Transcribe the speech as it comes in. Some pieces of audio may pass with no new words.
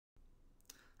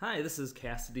Hi, this is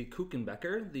Cassidy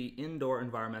Kuchenbecker, the indoor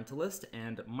environmentalist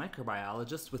and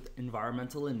microbiologist with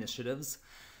Environmental Initiatives.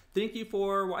 Thank you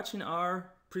for watching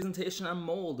our presentation on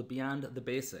mold beyond the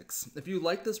basics. If you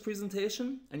like this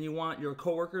presentation and you want your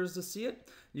coworkers to see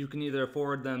it, you can either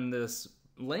forward them this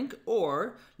link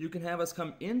or you can have us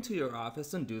come into your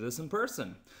office and do this in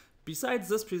person. Besides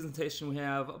this presentation, we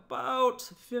have about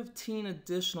 15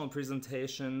 additional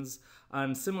presentations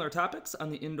on similar topics on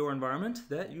the indoor environment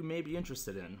that you may be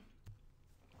interested in.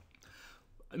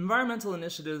 Environmental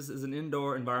Initiatives is an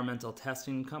indoor environmental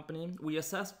testing company. We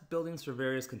assess buildings for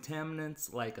various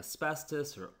contaminants like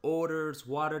asbestos or odors,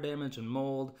 water damage, and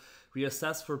mold. We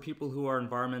assess for people who are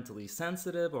environmentally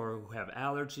sensitive or who have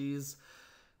allergies.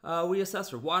 We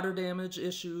assess for water damage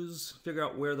issues, figure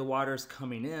out where the water is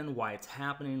coming in, why it's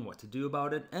happening, what to do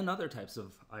about it, and other types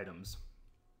of items.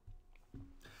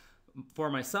 For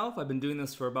myself, I've been doing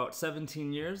this for about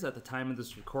 17 years at the time of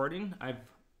this recording. I've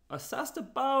assessed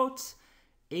about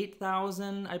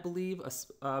 8,000, I believe,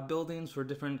 buildings for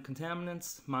different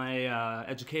contaminants. My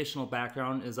educational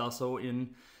background is also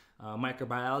in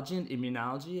microbiology and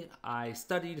immunology. I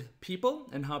studied people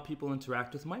and how people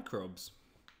interact with microbes.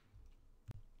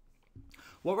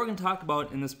 What we're going to talk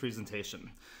about in this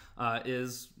presentation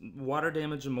is water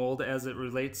damage and mold as it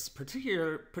relates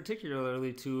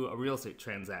particularly to a real estate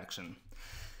transaction.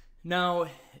 Now,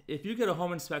 if you get a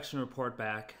home inspection report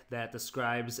back that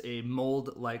describes a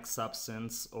mold-like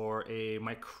substance or a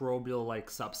microbial-like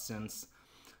substance,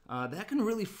 that can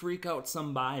really freak out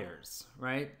some buyers,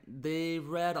 right? They've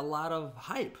read a lot of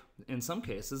hype, in some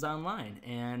cases, online,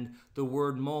 and the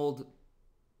word mold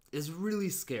is really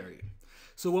scary.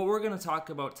 So what we're going to talk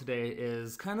about today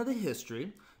is kind of the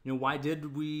history. Why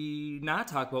did we not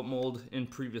talk about mold in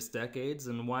previous decades,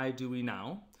 and why do we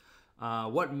now?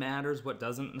 What matters, what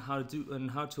doesn't, and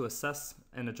how to assess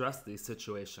and address these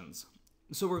situations.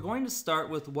 So we're going to start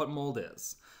with what mold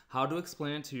is, how to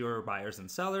explain it to your buyers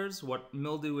and sellers, what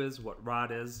mildew is, what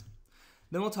rot is.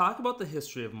 Then we'll talk about the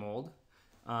history of mold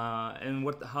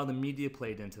and how the media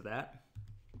played into that.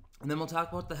 And then we'll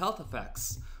talk about the health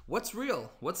effects. What's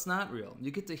real? What's not real?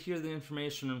 You get to hear the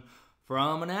information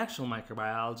from an actual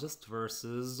microbiologist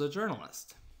versus a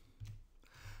journalist.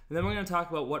 And then we're going to talk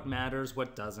about what matters,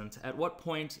 what doesn't. At what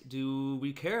point do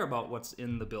we care about what's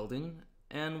in the building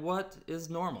and what is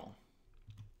normal?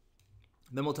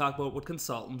 Then we'll talk about what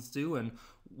consultants do and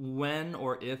when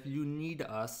or if you need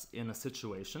us in a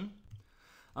situation.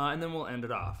 And then we'll end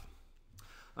it off.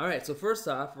 All right, so first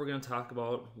off, we're going to talk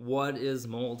about what is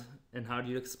mold and how do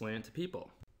you explain it to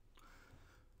people.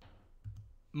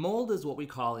 Mold is what we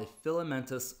call a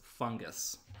filamentous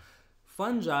fungus.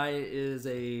 Fungi is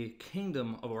a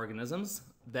kingdom of organisms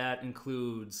that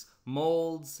includes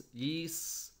molds,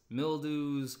 yeasts,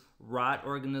 mildews, rot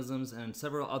organisms, and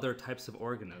several other types of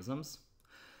organisms.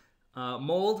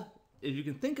 Mold, if you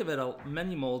can think of it,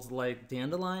 many molds like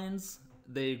dandelions,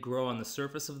 they grow on the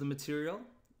surface of the material.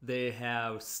 They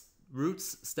have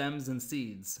roots, stems, and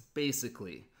seeds,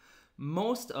 basically.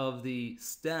 Most of the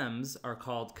stems are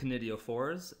called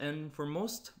conidiophores, and for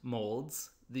most molds,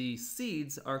 the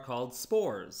seeds are called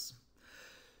spores.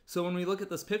 So when we look at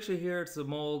this picture here, it's a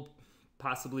mold,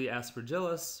 possibly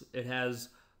Aspergillus. It has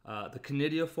the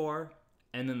conidiophore,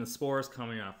 and then the spores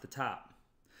coming off the top.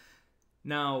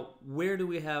 Now, where do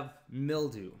we have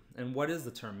mildew, and what is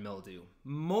the term mildew?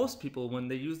 Most people, when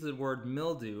they use the word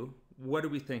mildew, what do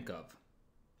we think of?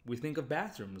 We think of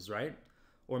bathrooms, right?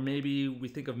 Or maybe we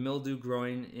think of mildew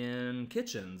growing in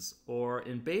kitchens or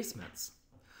in basements.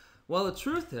 Well, the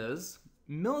truth is,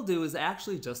 mildew is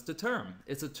actually just a term.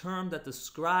 It's a term that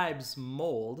describes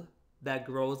mold that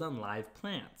grows on live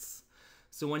plants.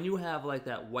 So when you have like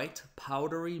that white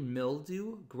powdery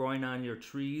mildew growing on your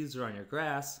trees or on your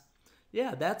grass,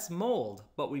 yeah, that's mold,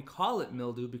 but we call it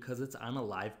mildew because it's on a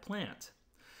live plant.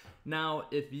 Now,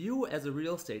 if you as a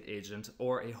real estate agent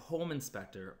or a home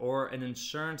inspector or an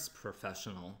insurance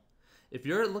professional, if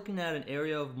you're looking at an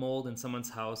area of mold in someone's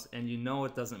house and you know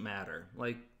it doesn't matter,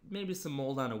 like maybe some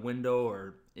mold on a window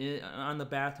or on the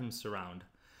bathroom surround,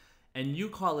 and you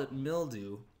call it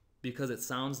mildew because it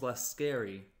sounds less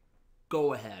scary,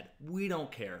 go ahead. We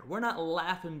don't care. We're not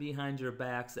laughing behind your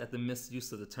backs at the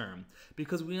misuse of the term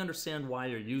because we understand why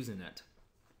you're using it.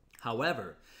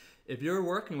 However, if you're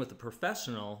working with a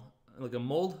professional, like a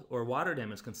mold or water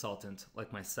damage consultant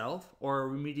like myself, or a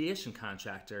remediation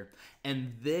contractor,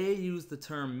 and they use the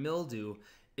term mildew,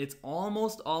 it's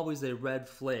almost always a red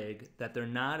flag that they're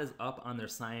not as up on their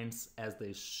science as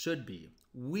they should be.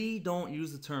 We don't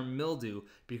use the term mildew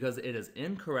because it is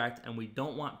incorrect and we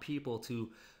don't want people to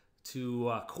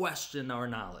question our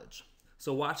knowledge.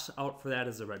 So watch out for that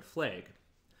as a red flag.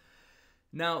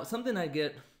 Now, something I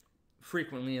get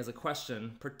frequently as a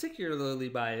question, particularly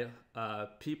by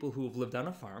people who have lived on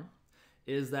a farm,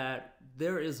 is that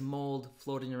there is mold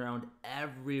floating around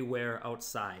everywhere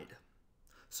outside.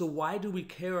 So why do we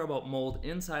care about mold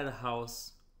inside a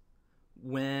house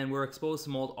when we're exposed to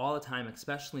mold all the time,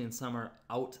 especially in summer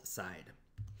outside?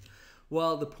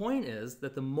 Well, the point is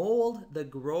that the mold that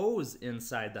grows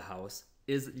inside the house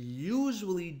is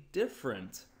usually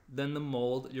different than the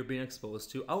mold you're being exposed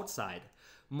to outside.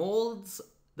 Molds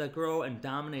that grow and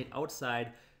dominate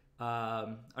outside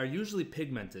are usually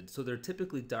pigmented, so they're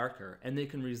typically darker, and they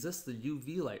can resist the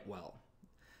UV light well.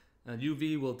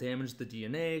 UV will damage the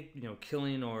DNA,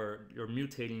 killing or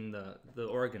mutating the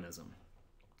organism.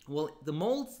 Well, the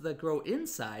molds that grow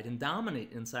inside and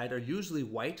dominate inside are usually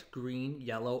white, green,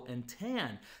 yellow, and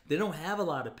tan. They don't have a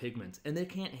lot of pigment, and they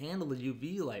can't handle the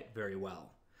UV light very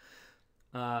well.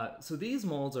 So these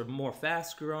molds are more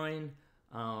fast-growing,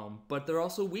 but they're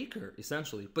also weaker,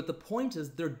 essentially. But the point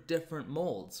is they're different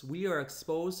molds. We are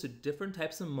exposed to different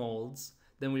types of molds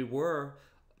than we were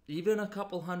even a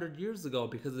couple hundred years ago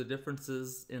because of the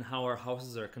differences in how our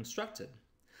houses are constructed.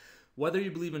 Whether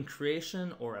you believe in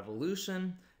creation or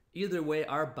evolution, either way,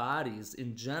 our bodies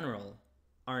in general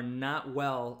are not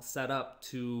well set up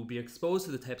to be exposed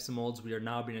to the types of molds we are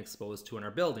now being exposed to in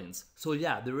our buildings. So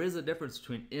yeah, there is a difference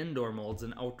between indoor molds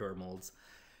and outdoor molds.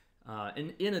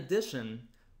 And in addition,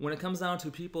 when it comes down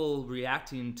to people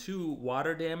reacting to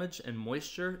water damage and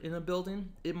moisture in a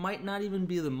building, it might not even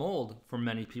be the mold for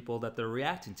many people that they're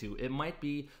reacting to. It might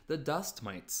be the dust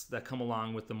mites that come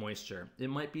along with the moisture. It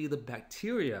might be the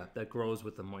bacteria that grows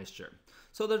with the moisture.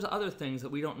 So there's other things that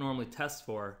we don't normally test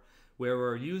for, where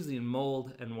we're using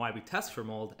mold and why we test for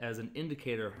mold as an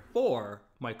indicator for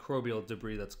microbial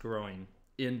debris that's growing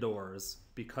indoors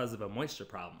because of a moisture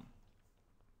problem.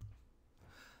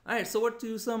 All right, so what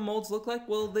do some molds look like?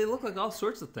 Well, they look like all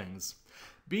sorts of things.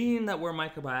 Being that we're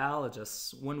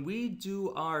microbiologists, when we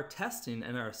do our testing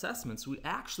and our assessments, we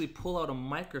actually pull out a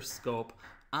microscope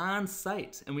on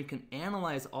site and we can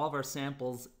analyze all of our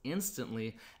samples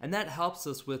instantly, and that helps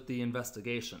us with the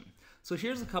investigation. So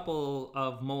here's a couple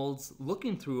of molds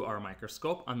looking through our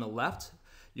microscope. On the left,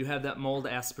 you have that mold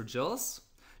Aspergillus.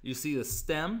 You see the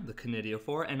stem, the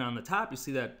conidiophore, and on the top you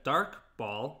see that dark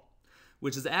ball,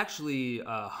 which is actually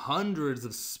hundreds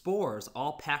of spores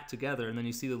all packed together, and then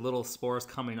you see the little spores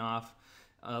coming off,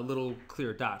 little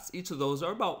clear dots. Each of those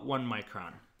are about 1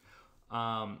 micron.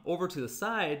 Over to the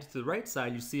side, to the right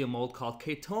side, you see a mold called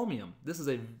Chaetomium. This is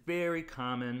a very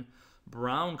common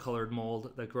brown-colored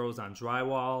mold that grows on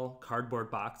drywall,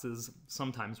 cardboard boxes,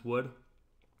 sometimes wood.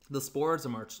 The spores are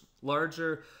much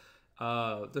larger.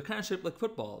 They're kind of shaped like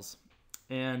footballs.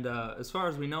 And as far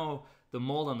as we know, the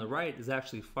mold on the right is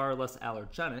actually far less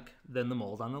allergenic than the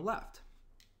mold on the left.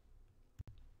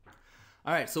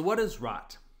 All right, so what is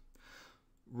rot?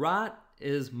 Rot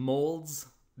is mold's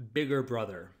bigger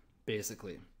brother,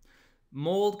 basically.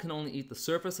 Mold can only eat the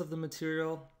surface of the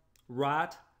material.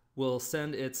 Rot will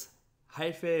send its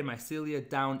hyphae mycelia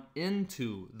down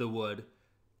into the wood,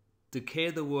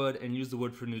 decay the wood, and use the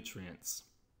wood for nutrients.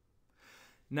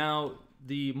 Now,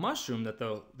 the mushroom that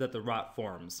the rot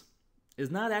forms is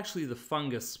not actually the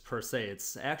fungus per se.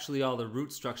 It's actually all the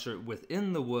root structure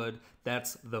within the wood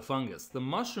that's the fungus. The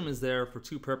mushroom is there for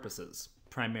 2 purposes,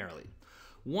 primarily.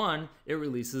 One, it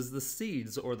releases the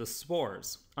seeds or the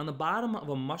spores. On the bottom of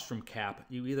a mushroom cap,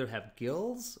 you either have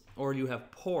gills or you have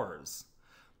pores.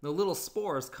 The little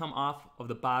spores come off of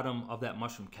the bottom of that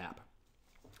mushroom cap.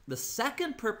 The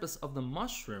second purpose of the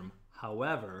mushroom,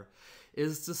 however,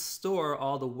 is to store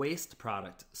all the waste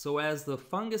product. So as the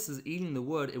fungus is eating the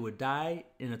wood, it would die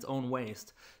in its own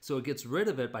waste. So it gets rid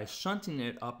of it by shunting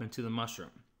it up into the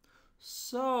mushroom.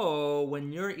 So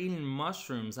when you're eating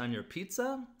mushrooms on your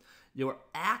pizza, you're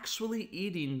actually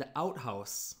eating the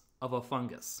outhouse of a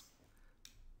fungus.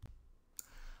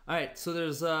 All right, so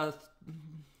there's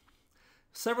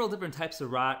several different types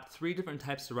of rot, 3 different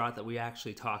types of rot that we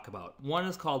actually talk about. One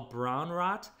is called brown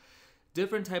rot.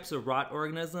 Different types of rot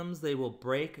organisms, they will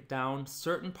break down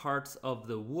certain parts of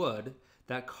the wood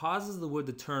that causes the wood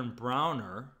to turn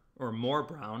browner or more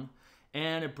brown,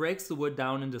 and it breaks the wood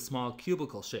down into small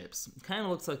cubicle shapes. It kind of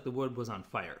looks like the wood was on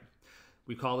fire.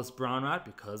 We call this brown rot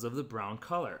because of the brown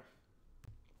color.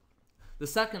 The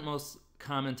second most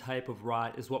common type of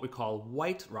rot is what we call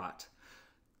white rot.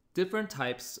 Different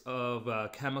types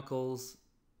of chemicals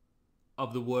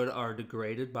of the wood are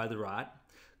degraded by the rot,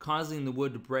 causing the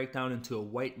wood to break down into a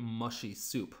white mushy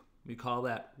soup. We call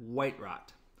that white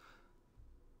rot.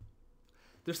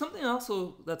 There's something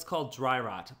also that's called dry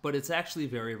rot, but it's actually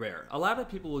very rare. A lot of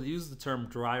people will use the term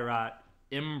dry rot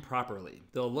improperly.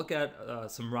 They'll look at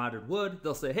some rotted wood.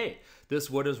 They'll say, hey, this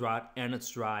wood is rot and it's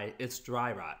dry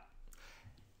rot.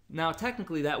 Now,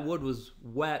 technically, that wood was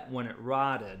wet when it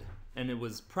rotted, and it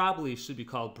was probably should be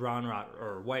called brown rot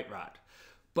or white rot.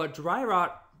 But dry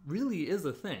rot really is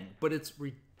a thing, but it's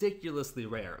ridiculously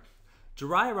rare.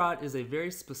 Dry rot is a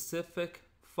very specific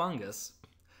fungus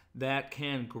that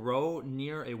can grow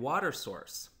near a water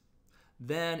source.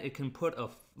 Then it can put a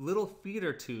little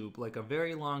feeder tube, like a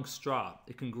very long straw.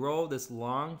 It can grow this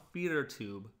long feeder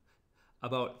tube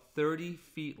about 30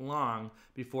 feet long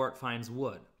before it finds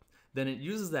wood. Then it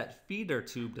uses that feeder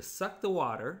tube to suck the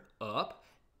water up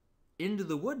into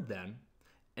the wood then,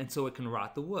 and so it can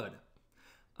rot the wood.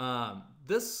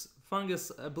 This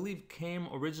fungus, I believe, came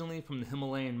originally from the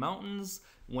Himalayan mountains,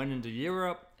 went into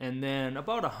Europe, and then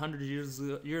about 100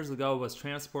 years ago was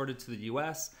transported to the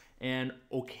US, and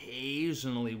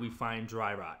occasionally we find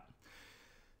dry rot.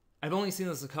 I've only seen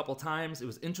this a couple times. It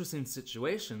was interesting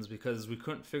situations because we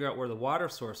couldn't figure out where the water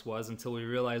source was until we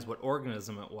realized what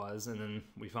organism it was. And then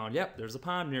we found, yep, there's a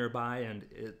pond nearby and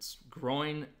it's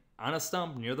growing on a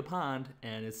stump near the pond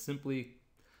and it's simply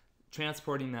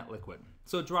transporting that liquid.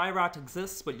 So dry rot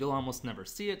exists, but you'll almost never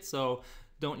see it. So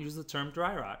don't use the term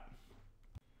dry rot.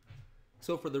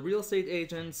 So for the real estate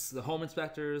agents, the home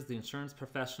inspectors, the insurance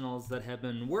professionals that have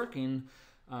been working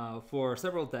for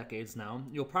several decades now,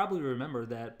 you'll probably remember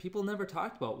that people never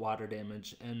talked about water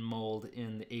damage and mold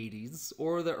in the 80s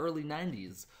or the early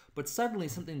 90s, but suddenly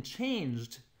something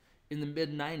changed in the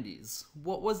mid-90s.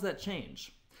 What was that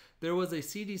change? There was a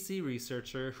CDC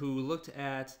researcher who looked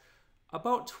at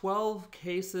about 12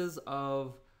 cases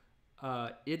of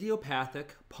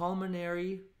idiopathic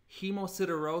pulmonary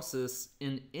hemosiderosis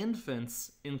in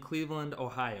infants in Cleveland,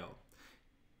 Ohio.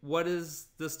 What is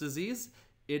this disease?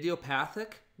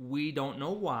 Idiopathic, we don't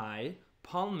know why.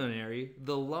 Pulmonary,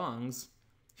 the lungs.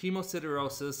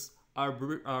 Hemosiderosis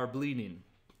are bleeding.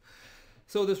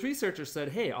 So this researcher said,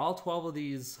 hey, all 12 of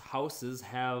these houses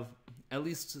have at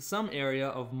least some area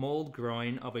of mold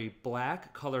growing of a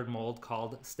black colored mold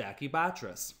called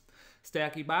Stachybotrys.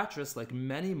 Stachybotrys, like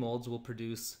many molds, will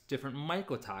produce different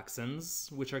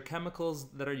mycotoxins, which are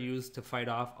chemicals that are used to fight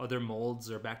off other molds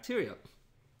or bacteria.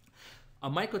 A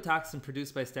mycotoxin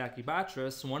produced by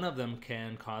Stachybotrys, one of them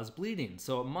can cause bleeding.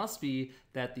 So it must be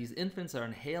that these infants are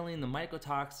inhaling the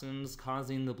mycotoxins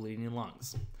causing the bleeding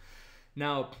lungs.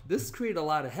 Now, this created a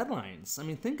lot of headlines. I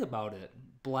mean, think about it.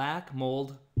 Black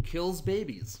mold kills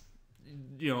babies,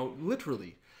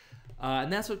 literally.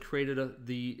 And that's what created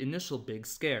the initial big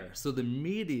scare. So the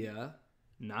media,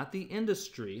 not the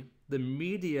industry, the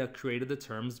media created the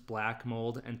terms black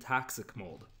mold and toxic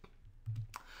mold.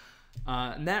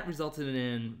 And that resulted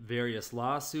in various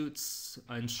lawsuits.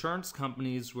 Insurance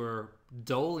companies were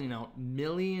doling out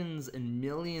millions and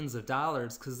millions of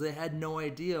dollars because they had no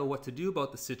idea what to do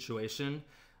about the situation.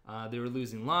 They were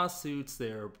losing lawsuits.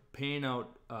 They were paying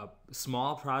out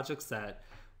small projects that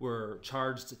were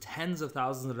charged tens of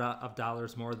thousands of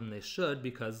dollars more than they should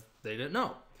because they didn't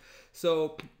know.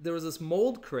 So there was this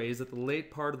mold craze at the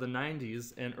late part of the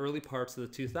 90s and early parts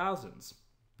of the 2000s.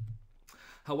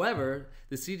 However,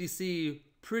 the CDC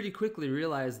pretty quickly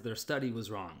realized their study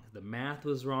was wrong. The math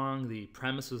was wrong, the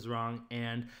premise was wrong,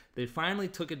 and they finally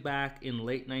took it back in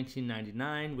late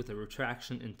 1999 with a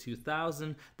retraction in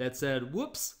 2000 that said,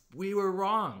 whoops, we were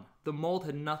wrong. The mold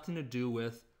had nothing to do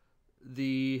with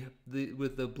the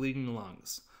bleeding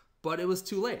lungs. But it was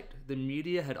too late. The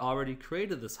media had already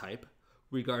created this hype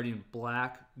regarding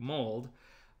black mold,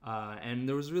 and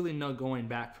there was really no going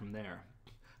back from there.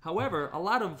 However, a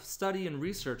lot of study and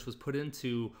research was put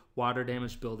into water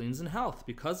damaged buildings and health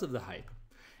because of the hype.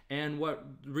 And what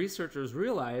researchers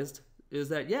realized is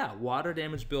that, yeah, water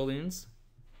damaged buildings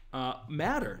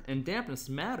matter and dampness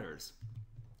matters.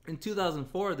 In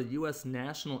 2004, the U.S.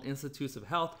 National Institutes of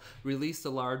Health released a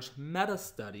large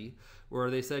meta-study where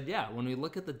they said, yeah, when we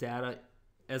look at the data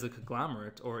as a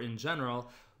conglomerate or in general,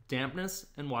 dampness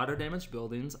and water damaged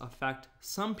buildings affect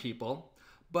some people,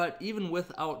 but even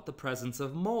without the presence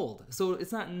of mold. So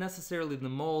it's not necessarily the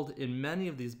mold in many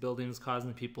of these buildings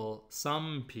causing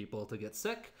some people to get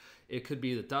sick. It could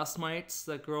be the dust mites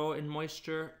that grow in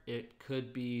moisture. It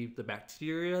could be the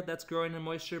bacteria that's growing in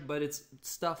moisture, but it's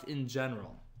stuff in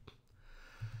general.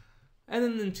 And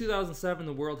then in 2007,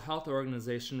 the World Health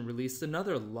Organization released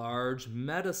another large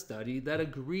meta-study that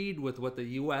agreed with what the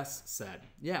US said.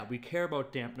 Yeah, we care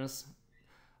about dampness,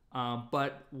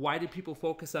 but why do people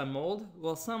focus on mold?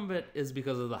 Well, some of it is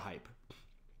because of the hype.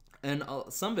 And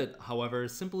some of it, however,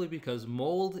 is simply because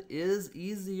mold is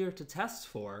easier to test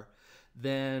for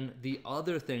than the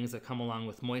other things that come along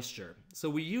with moisture. So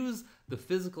we use the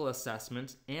physical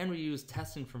assessment and we use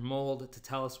testing for mold to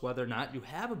tell us whether or not you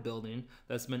have a building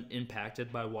that's been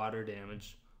impacted by water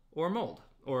damage or mold,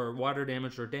 or water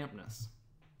damage or dampness.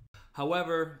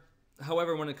 However,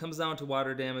 when it comes down to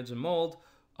water damage and mold,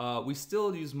 we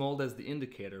still use mold as the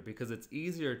indicator because it's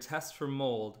easier to test for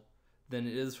mold than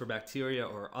it is for bacteria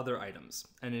or other items.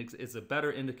 And it's a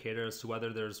better indicator as to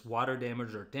whether there's water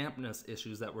damage or dampness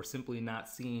issues that we're simply not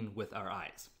seeing with our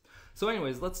eyes. So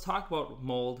anyways, let's talk about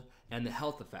mold and the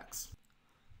health effects.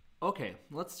 Okay,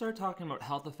 let's start talking about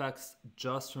health effects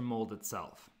just from mold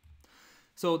itself.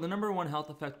 So the number one health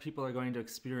effect people are going to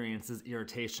experience is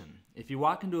irritation. If you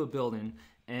walk into a building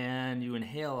and you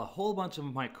inhale a whole bunch of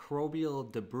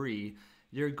microbial debris,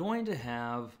 you're going to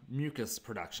have mucus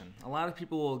production. A lot of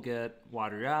people will get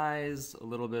watery eyes, a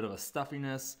little bit of a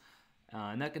stuffiness,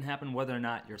 and that can happen whether or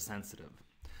not you're sensitive.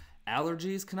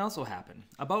 Allergies can also happen.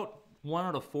 About 1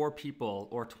 out of 4 people,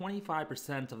 or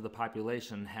 25% of the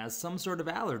population, has some sort of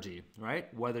allergy,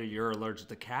 right? Whether you're allergic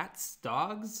to cats,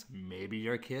 dogs, maybe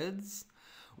your kids.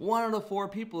 1 out of 4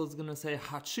 people is going to say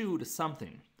hachoo to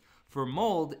something. For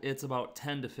mold, it's about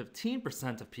 10 to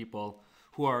 15% of people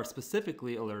who are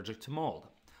specifically allergic to mold.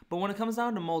 But when it comes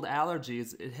down to mold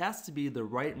allergies, it has to be the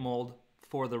right mold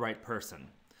for the right person.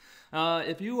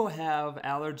 If you have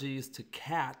allergies to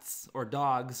cats or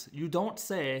dogs, you don't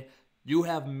say you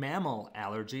have mammal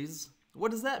allergies.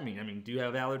 What does that mean? I mean, do you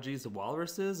have allergies to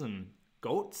walruses and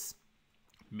goats?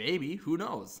 Maybe, who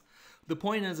knows? The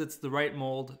point is it's the right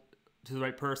mold to the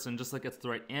right person, just like it's the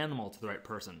right animal to the right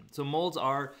person. So molds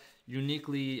are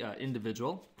uniquely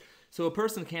individual. So a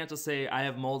person can't just say, I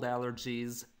have mold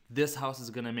allergies, this house is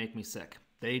going to make me sick.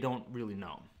 They don't really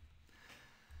know.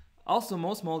 Also,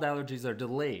 most mold allergies are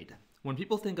delayed. When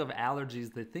people think of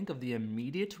allergies, they think of the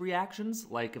immediate reactions,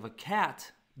 like if a cat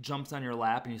jumps on your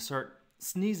lap and you start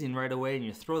sneezing right away and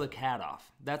you throw the cat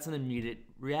off. That's an immediate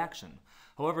reaction.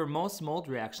 However, most mold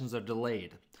reactions are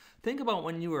delayed. Think about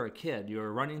when you were a kid. You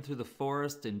were running through the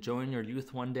forest, enjoying your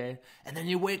youth one day, and then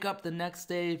you wake up the next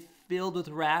day filled with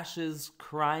rashes,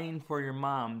 crying for your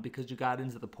mom because you got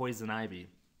into the poison ivy.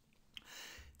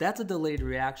 That's a delayed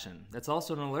reaction. That's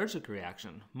also an allergic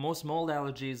reaction. Most mold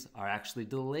allergies are actually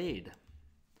delayed.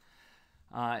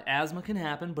 Asthma can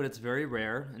happen, but it's very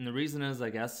rare, and the reason is,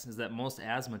 I guess, is that most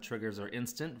asthma triggers are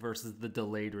instant versus the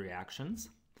delayed reactions.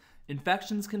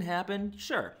 Infections can happen,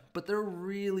 sure, but they're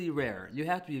really rare. You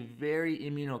have to be very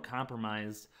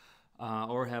immunocompromised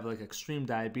or have like extreme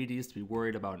diabetes to be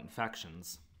worried about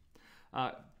infections.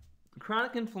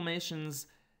 Chronic inflammations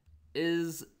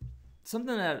is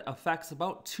something that affects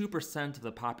about 2% of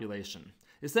the population.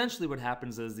 Essentially what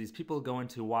happens is these people go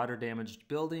into a water-damaged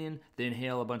building, they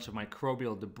inhale a bunch of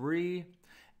microbial debris,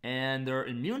 and their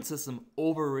immune system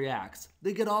overreacts.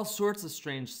 They get all sorts of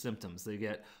strange symptoms. They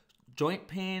get joint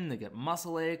pain, they get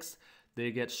muscle aches,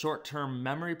 they get short-term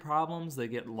memory problems, they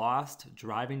get lost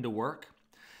driving to work.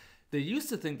 They used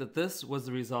to think that this was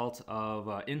the result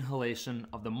of inhalation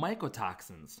of the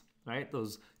mycotoxins, right?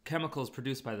 Those chemicals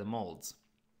produced by the molds.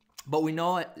 But we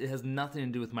know it has nothing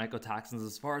to do with mycotoxins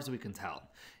as far as we can tell.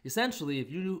 Essentially, if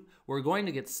you were going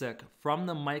to get sick from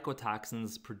the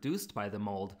mycotoxins produced by the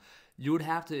mold, you would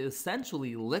have to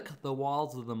essentially lick the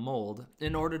walls of the mold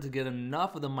in order to get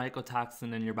enough of the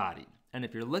mycotoxin in your body. And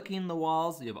if you're licking the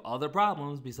walls, you have other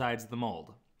problems besides the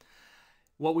mold.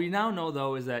 What we now know,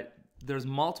 though, is that there's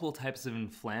multiple types of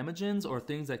inflammagens or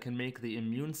things that can make the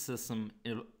immune system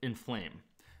inflame.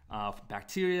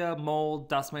 Bacteria, mold,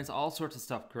 dust mites, all sorts of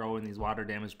stuff grow in these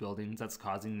water-damaged buildings that's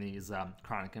causing these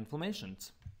chronic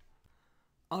inflammations.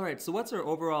 All right, so what's our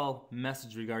overall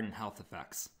message regarding health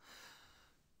effects?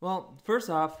 Well,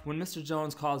 first off, when Mr.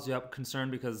 Jones calls you up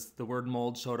concerned because the word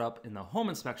mold showed up in the home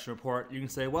inspection report, you can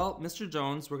say, well, Mr.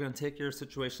 Jones, we're going to take your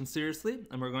situation seriously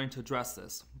and we're going to address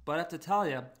this. But I have to tell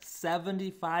you,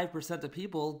 75% of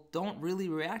people don't really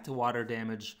react to water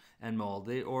damage and mold,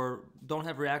 or don't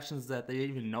have reactions that they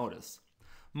even notice.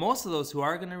 Most of those who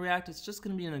are going to react, it's just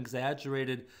going to be an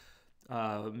exaggerated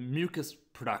mucus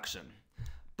production.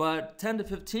 But 10 to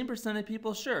 15% of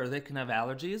people, sure, they can have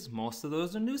allergies. Most of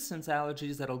those are nuisance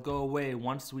allergies that'll go away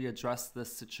once we address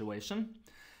this situation.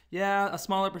 Yeah, a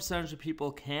smaller percentage of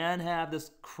people can have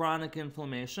this chronic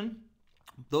inflammation.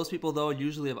 Those people, though,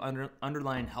 usually have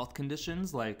underlying health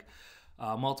conditions like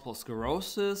multiple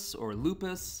sclerosis or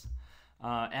lupus.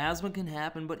 Asthma can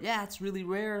happen, but yeah, it's really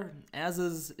rare, as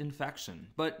is infection.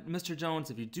 But Mr.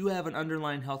 Jones, if you do have an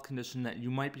underlying health condition that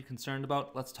you might be concerned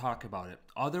about, let's talk about it.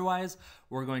 Otherwise,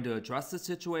 we're going to address the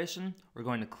situation, we're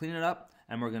going to clean it up,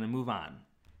 and we're going to move on.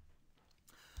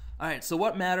 All right, so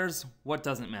what matters, what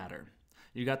doesn't matter?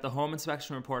 You got the home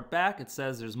inspection report back. It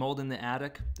says there's mold in the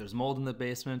attic, there's mold in the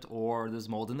basement, or there's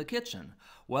mold in the kitchen.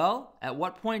 Well, at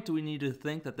what point do we need to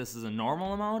think that this is a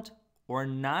normal amount or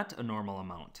not a normal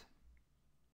amount?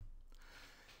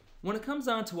 When it comes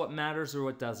down to what matters or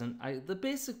what doesn't, the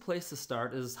basic place to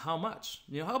start is how much.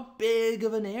 How big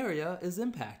of an area is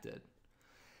impacted.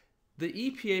 The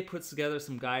EPA puts together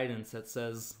some guidance that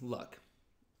says, look,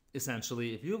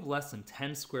 essentially, if you have less than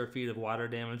 10 square feet of water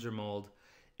damage or mold,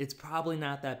 it's probably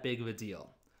not that big of a deal.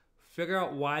 Figure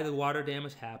out why the water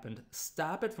damage happened,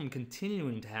 stop it from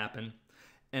continuing to happen,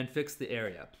 and fix the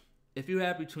area. If you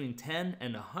have between 10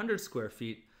 and 100 square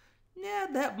feet,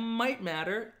 that might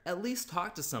matter. At least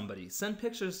talk to somebody. Send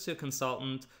pictures to a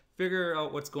consultant, figure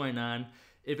out what's going on.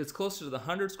 If it's closer to the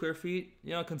 100 square feet,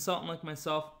 a consultant like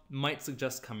myself might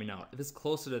suggest coming out. If it's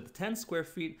closer to the 10 square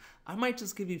feet, I might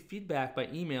just give you feedback by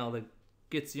email that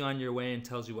gets you on your way and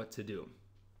tells you what to do.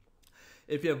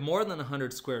 If you have more than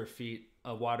 100 square feet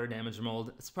of water damage or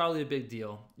mold, it's probably a big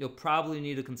deal. You'll probably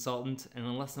need a consultant, and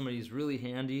unless somebody's really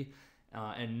handy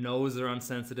and knows they're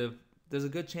unsensitive, there's a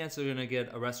good chance they're going to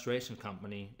get a restoration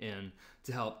company in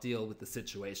to help deal with the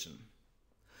situation.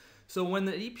 So when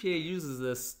the EPA uses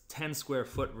this 10 square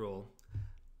foot rule,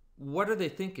 what are they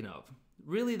thinking of?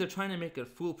 Really, they're trying to make it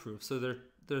foolproof. So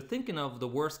they're thinking of the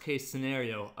worst case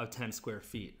scenario of 10 square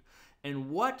feet. And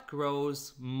what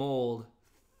grows mold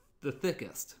the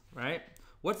thickest, right?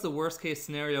 What's the worst case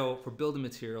scenario for building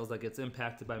materials that gets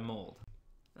impacted by mold?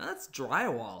 That's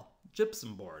drywall,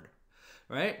 gypsum board,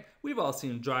 right? We've all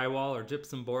seen drywall or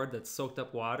gypsum board that's soaked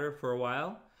up water for a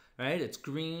while, right? It's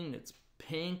green, it's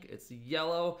pink, it's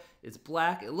yellow, it's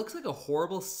black. It looks like a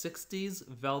horrible 60s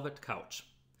velvet couch.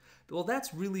 Well,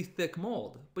 that's really thick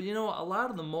mold. But a lot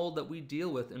of the mold that we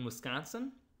deal with in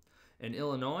Wisconsin, in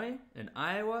Illinois, in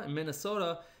Iowa, and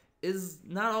Minnesota is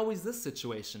not always this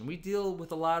situation. We deal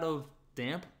with a lot of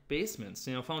damp basements,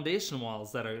 foundation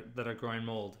walls that are growing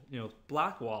mold,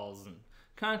 block walls and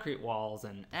concrete walls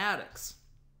and attics.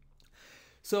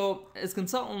 So as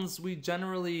consultants, we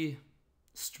generally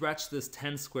stretch this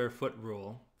 10 square foot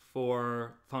rule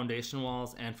for foundation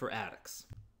walls and for attics.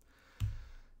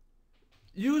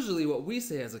 Usually what we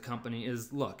say as a company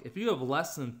is, look, if you have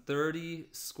less than 30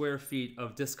 square feet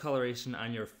of discoloration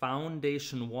on your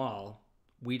foundation wall,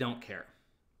 we don't care.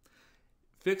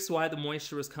 Fix why the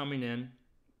moisture is coming in,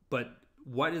 but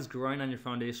what is growing on your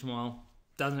foundation wall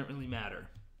doesn't really matter.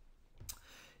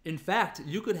 In fact,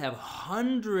 you could have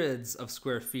hundreds of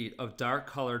square feet of dark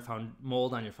colored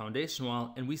mold on your foundation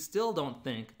wall, and we still don't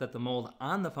think that the mold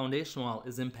on the foundation wall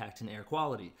is impacting air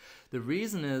quality. The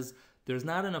reason is there's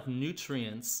not enough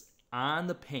nutrients on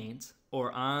the paint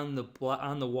or on the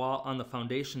wall, on the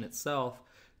foundation itself,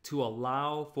 to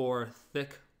allow for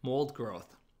thick mold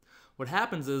growth. What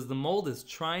happens is the mold is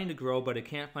trying to grow, but it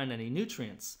can't find any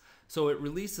nutrients. So it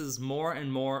releases more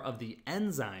and more of the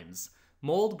enzymes.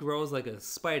 Mold grows like a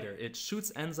spider. It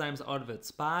shoots enzymes out of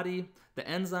its body. The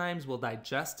enzymes will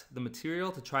digest the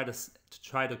material to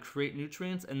try to create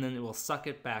nutrients, and then it will suck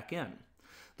it back in.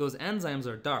 Those enzymes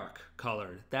are dark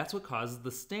colored. That's what causes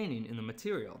the staining in the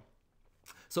material.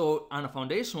 So on a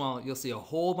foundation wall, you'll see a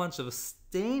whole bunch of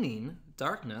staining,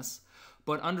 darkness,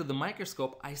 but under the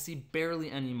microscope, I see barely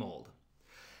any mold.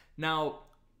 Now,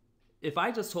 if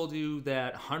I just told you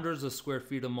that hundreds of square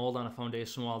feet of mold on a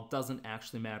foundation wall doesn't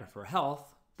actually matter for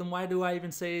health, then why do I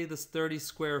even say this 30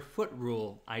 square foot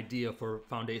rule idea for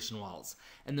foundation walls?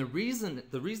 And the reason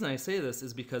I say this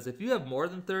is because if you have more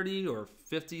than 30 or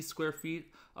 50 square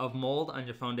feet of mold on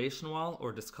your foundation wall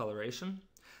or discoloration,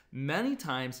 many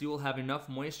times you will have enough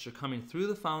moisture coming through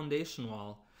the foundation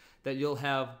wall that you'll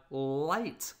have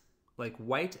light, like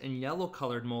white and yellow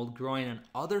colored mold growing on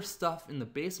other stuff in the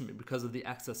basement because of the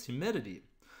excess humidity.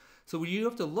 So you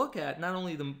have to look at not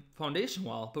only the foundation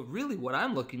wall, but really what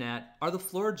I'm looking at are the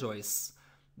floor joists,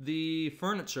 the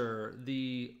furniture,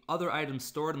 the other items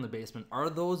stored in the basement. Are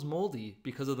those moldy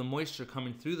because of the moisture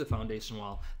coming through the foundation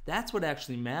wall? That's what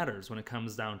actually matters when it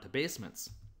comes down to basements.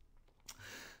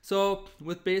 So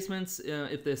with basements,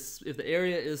 if the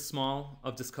area is small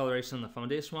of discoloration on the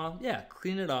foundation wall, yeah,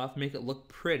 clean it off, make it look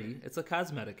pretty. It's a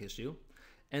cosmetic issue.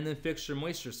 And then fix your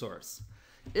moisture source.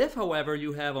 If, however,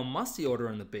 you have a musty odor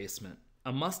in the basement,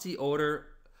 a musty odor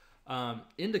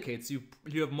indicates you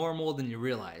have more mold than you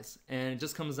realize. And it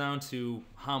just comes down to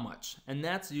how much. And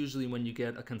that's usually when you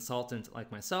get a consultant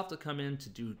like myself to come in to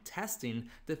do testing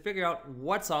to figure out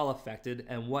what's all affected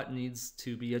and what needs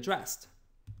to be addressed.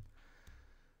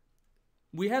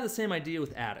 We have the same idea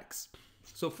with attics.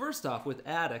 So first off, with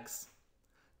attics,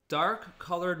 dark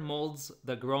colored molds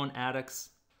that grow in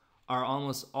attics are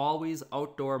almost always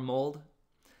outdoor mold.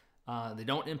 They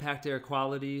don't impact air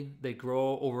quality. They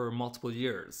grow over multiple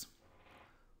years.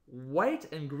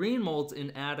 White and green molds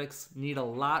in attics need a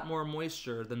lot more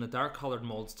moisture than the dark colored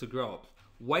molds to grow.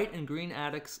 White and green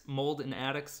mold in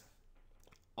attics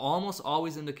almost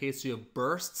always indicates you have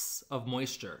bursts of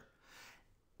moisture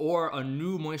or a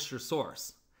new moisture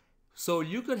source. So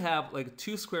you could have like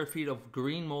 2 square feet of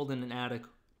green mold in an attic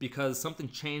because something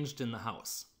changed in the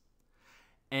house.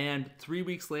 And 3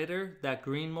 weeks later, that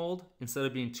green mold, instead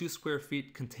of being 2 square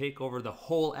feet, can take over the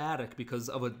whole attic because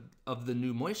of the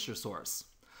new moisture source.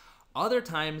 Other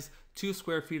times, 2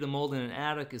 square feet of mold in an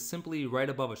attic is simply right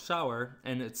above a shower,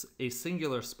 and it's a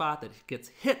singular spot that gets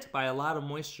hit by a lot of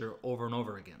moisture over and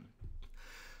over again.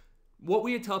 What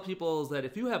we tell people is that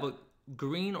if you have a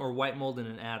green or white mold in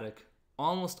an attic,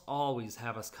 almost always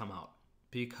have us come out,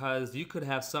 because you could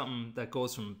have something that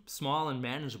goes from small and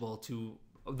manageable to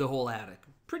the whole attic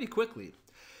pretty quickly.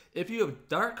 If you have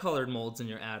dark colored molds in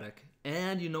your attic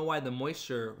and you know why the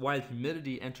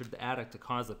humidity entered the attic to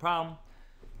cause the problem,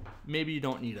 maybe you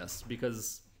don't need us,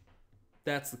 because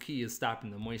that's the key, is stopping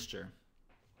the moisture.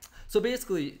 So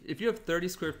basically, if you have 30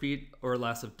 square feet or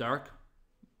less of dark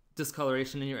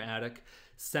discoloration in your attic,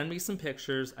 send me some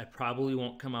pictures. I probably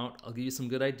won't come out. I'll give you some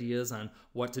good ideas on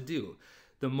what to do.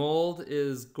 The mold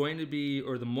is going to be,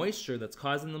 or the moisture that's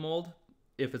causing the mold,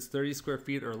 if it's 30 square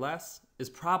feet or less, is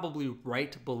probably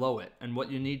right below it. And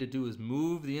what you need to do is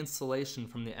move the insulation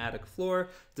from the attic floor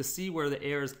to see where the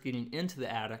air is getting into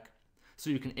the attic, so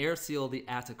you can air seal the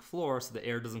attic floor so the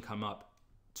air doesn't come up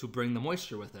to bring the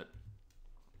moisture with it.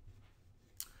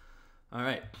 All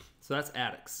right, so that's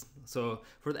attics. So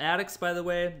for the attics, by the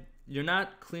way, you're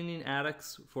not cleaning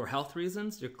attics for health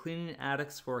reasons, you're cleaning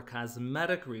attics for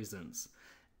cosmetic reasons.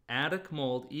 Attic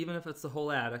mold, even if it's the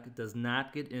whole attic, does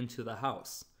not get into the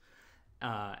house.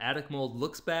 Attic mold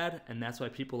looks bad, and that's why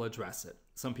people address it.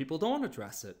 Some people don't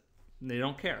address it, and they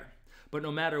don't care. But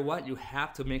no matter what, you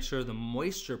have to make sure the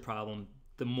moisture problem,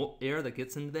 the air that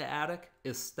gets into the attic,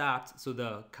 is stopped so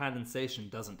the condensation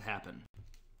doesn't happen.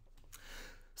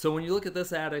 So when you look at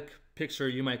this attic picture,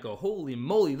 you might go, holy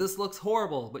moly, this looks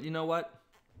horrible. But you know what?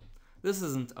 This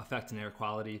isn't affecting air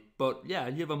quality, but yeah,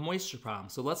 you have a moisture problem.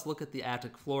 So let's look at the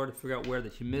attic floor to figure out where the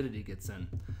humidity gets in.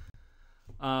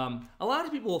 A lot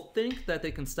of people think that they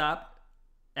can stop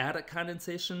attic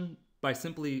condensation by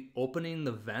simply opening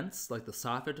the vents, like the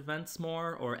soffit vents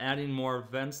more, or adding more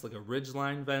vents, like a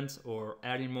ridgeline vent, or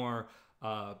adding more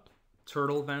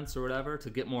turtle vents or whatever to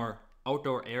get more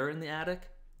outdoor air in the attic.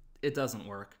 It doesn't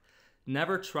work.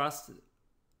 Never trust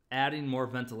adding more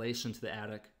ventilation to the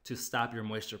attic to stop your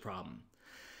moisture problem.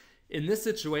 In this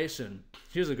situation,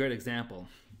 here's a great example.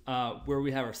 Where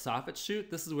we have our soffit chute,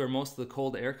 this is where most of the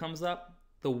cold air comes up.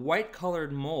 The white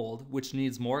colored mold, which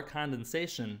needs more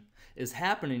condensation, is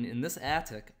happening in this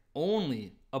attic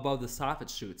only above the soffit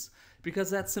chutes,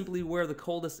 because that's simply where the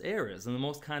coldest air is and the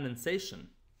most condensation.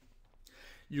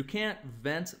 You can't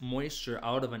vent moisture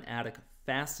out of an attic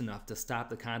fast enough to stop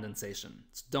the condensation.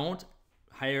 So don't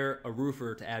hire a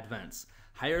roofer to add vents.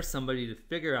 Hire somebody to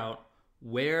figure out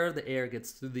where the air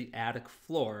gets through the attic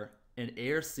floor and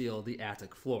air seal the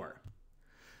attic floor.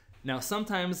 Now,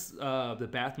 sometimes the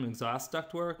bathroom exhaust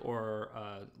ductwork or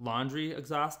laundry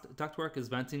exhaust ductwork is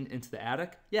venting into the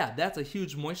attic. Yeah, that's a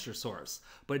huge moisture source,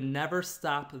 but never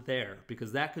stop there,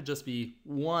 because that could just be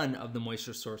one of the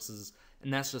moisture sources,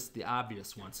 and that's just the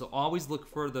obvious one. So always look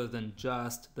further than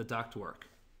just the ductwork.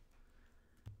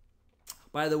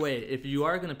 By the way, if you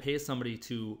are going to pay somebody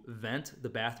to vent the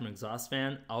bathroom exhaust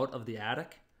fan out of the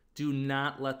attic, do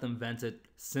not let them vent it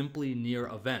simply near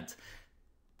a vent.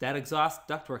 That exhaust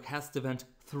ductwork has to vent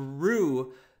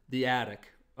through the attic,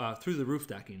 through the roof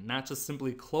decking, not just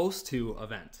simply close to a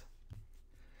vent.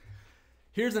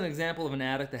 Here's an example of an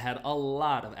attic that had a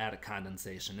lot of attic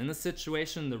condensation. In this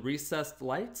situation, the recessed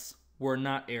lights were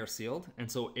not air sealed, and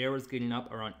so air was getting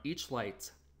up around each light.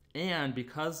 And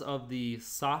because of the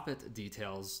soffit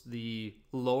details, the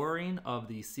lowering of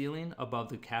the ceiling above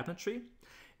the cabinetry,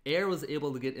 air was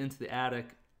able to get into the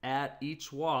attic at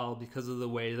each wall because of the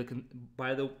way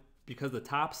because the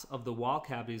tops of the wall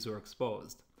cavities were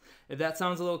exposed. If that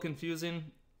sounds a little confusing,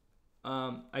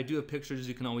 I do have pictures.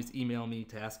 You can always email me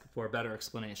to ask for a better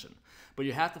explanation. But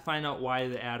you have to find out why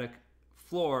the attic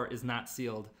floor is not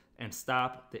sealed and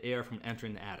stop the air from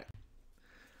entering the attic.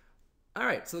 All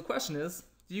right, so the question is,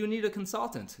 do you need a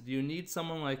consultant? Do you need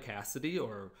someone like Cassidy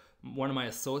or one of my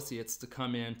associates to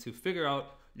come in to figure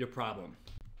out your problem?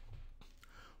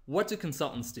 What do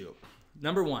consultants do?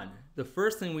 Number one, the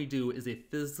first thing we do is a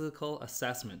physical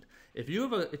assessment. If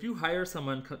you hire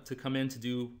someone to come in to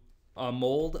do a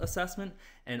mold assessment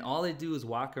and all they do is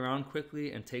walk around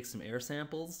quickly and take some air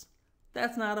samples,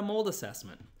 That's not a mold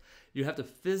assessment. You have to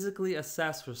physically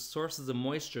assess for sources of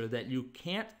moisture that you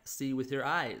can't see with your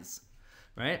eyes,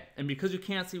 right? And because you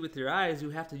can't see with your eyes, you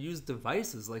have to use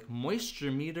devices like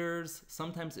moisture meters,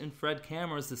 sometimes infrared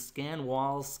cameras to scan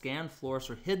walls, scan floors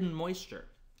for hidden moisture.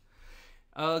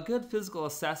 A good physical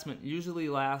assessment usually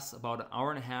lasts about an hour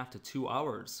and a half to 2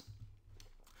 hours.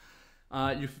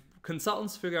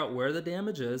 Consultants figure out where the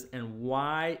damage is and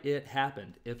why it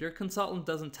happened. If your consultant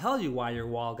doesn't tell you why your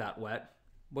wall got wet,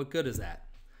 what good is that?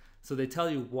 So they tell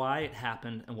you why it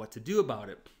happened and what to do about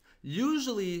it.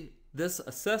 Usually, this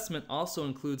assessment also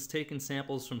includes taking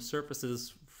samples from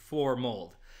surfaces for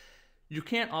mold. You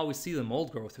can't always see the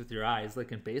mold growth with your eyes.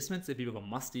 Like in basements, if you have a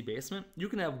musty basement, you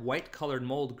can have white colored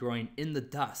mold growing in the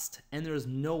dust, and there's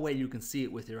no way you can see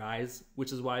it with your eyes,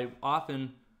 which is why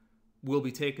often we'll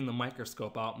be taking the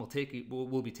microscope out and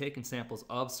we'll be taking samples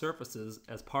of surfaces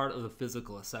as part of the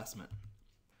physical assessment.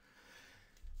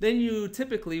 Then you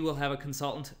typically will have a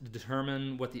consultant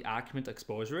determine what the occupant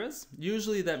exposure is.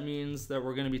 Usually that means that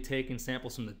we're going to be taking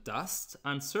samples from the dust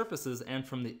on surfaces and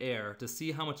from the air to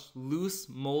see how much loose,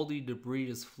 moldy debris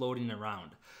is floating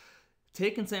around.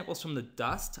 Taking samples from the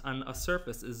dust on a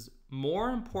surface is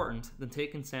more important than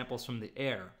taking samples from the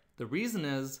air. The reason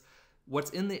is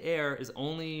what's in the air is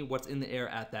only what's in the air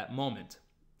at that moment.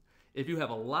 If you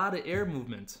have a lot of air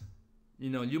movement,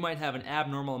 you might have an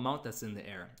abnormal amount that's in the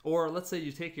air. Or let's say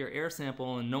you take your air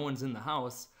sample and no one's in the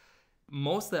house.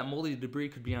 Most of that moldy debris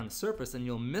could be on the surface and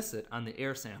you'll miss it on the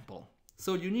air sample.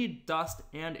 So you need dust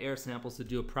and air samples to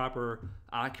do a proper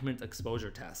occupant exposure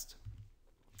test.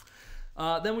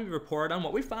 Then we report on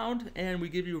what we found and we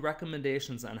give you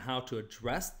recommendations on how to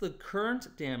address the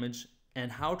current damage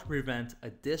and how to prevent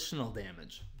additional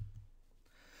damage.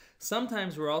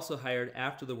 Sometimes we're also hired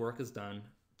after the work is done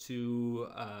to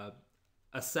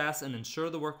assess and ensure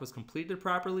the work was completed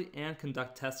properly and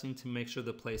conduct testing to make sure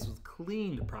the place was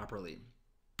cleaned properly.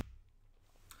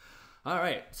 All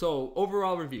right, so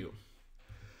overall review.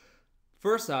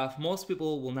 First off, most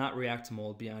people will not react to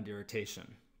mold beyond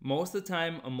irritation. Most of the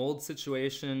time, a mold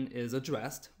situation is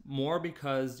addressed more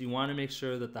because you want to make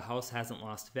sure that the house hasn't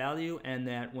lost value and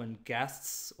that when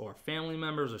guests or family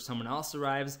members or someone else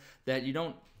arrives, that you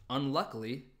don't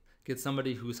unluckily get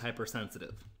somebody who's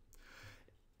hypersensitive.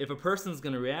 If a person's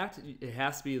going to react, it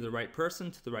has to be the right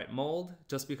person to the right mold.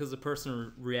 Just because a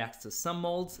person reacts to some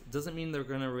molds doesn't mean they're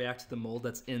going to react to the mold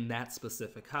that's in that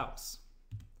specific house.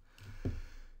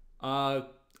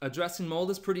 Addressing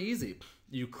mold is pretty easy.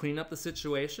 You clean up the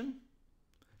situation,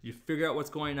 you figure out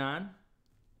what's going on,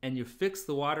 and you fix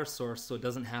the water source so it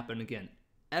doesn't happen again.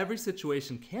 Every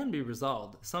situation can be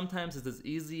resolved. Sometimes it's as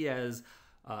easy as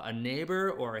a neighbor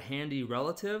or a handy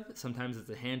relative. Sometimes it's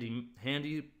a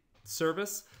handy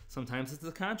service. Sometimes it's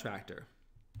a contractor.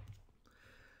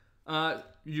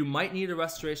 You might need a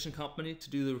restoration company to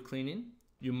do the cleaning.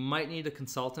 You might need a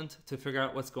consultant to figure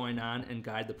out what's going on and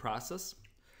guide the process.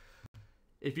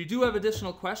 If you do have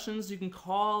additional questions, you can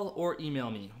call or email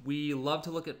me. We love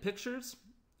to look at pictures.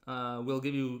 We'll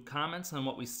give you comments on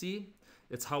what we see.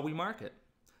 It's how we market.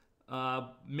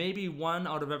 Maybe 1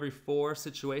 out of every 4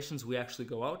 situations we actually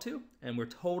go out to, and we're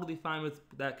totally fine with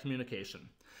that communication.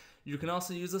 You can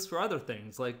also use this for other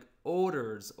things like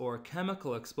odors or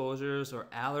chemical exposures or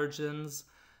allergens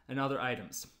and other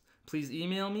items. Please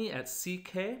email me at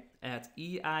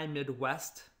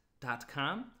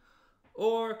ck@eimidwest.com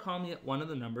or call me at one of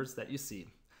the numbers that you see.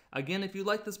 Again, if you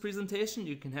like this presentation,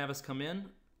 you can have us come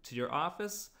in to your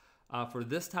office for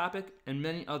this topic and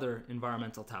many other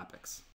environmental topics.